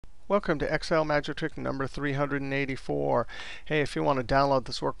Welcome to Excel Magic Trick number 384. Hey, if you want to download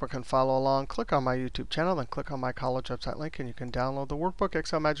this workbook and follow along, click on my YouTube channel, then click on my college website link, and you can download the workbook,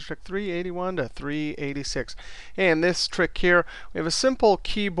 Excel Magic Trick 381 to 386. And this trick here, we have a simple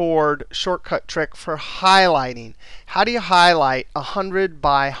keyboard shortcut trick for highlighting. How do you highlight 100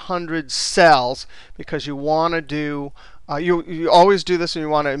 by 100 cells? Because you want to do you always do this and you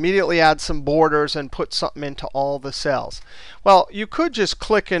want to immediately add some borders and put something into all the cells. Well, you could just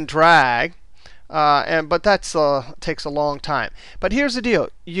click and drag, but that takes a long time. But here's the deal.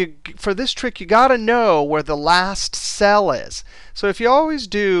 For this trick, you got to know where the last cell is. So if you always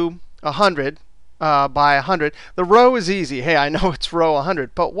do 100 by 100, the row is easy. Hey, I know it's row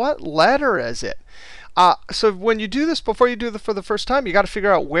 100, but what letter is it? So when you do this, before you do it for the first time, you got to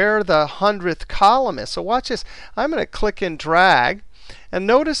figure out where the 100th column is. So watch this. I'm going to click and drag. And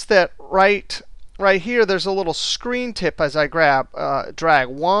notice that right here, there's a little screen tip as I drag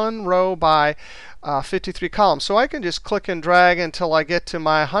one row by 53 columns. So I can just click and drag until I get to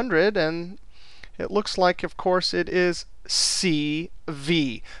my 100. And it looks like, of course, it is CV.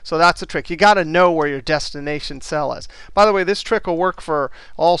 So that's a trick. You got to know where your destination cell is. By the way, this trick will work for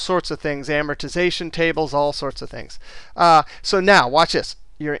all sorts of things, amortization tables, all sorts of things. So now, watch this.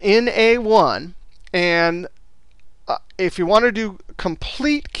 You're in A1, and if you want to do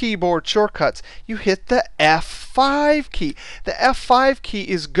complete keyboard shortcuts, you hit the F5 key. The F5 key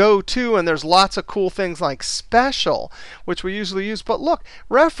is go to, and there's lots of cool things like special, which we usually use. But look,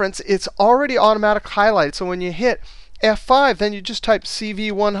 reference, it's already automatic highlighted. So when you hit F5, then you just type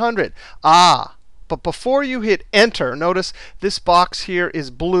CV100. But before you hit Enter, notice this box here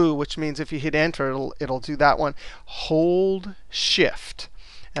is blue, which means if you hit Enter, it'll do that one. Hold Shift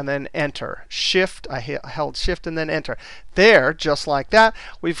and then Enter. Shift, I held Shift and then Enter. There, just like that,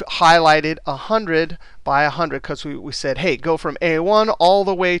 we've highlighted 100 by 100 because we said, hey, go from A1 all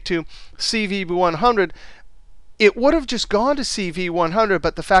the way to CV100. It would have just gone to CV100,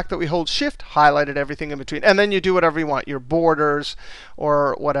 but the fact that we hold Shift highlighted everything in between. And then you do whatever you want, your borders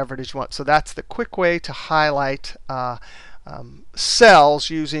or whatever it is you want. So that's the quick way to highlight cells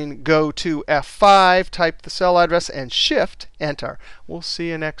using go to F5, type the cell address, and Shift Enter. We'll see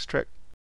you next trick.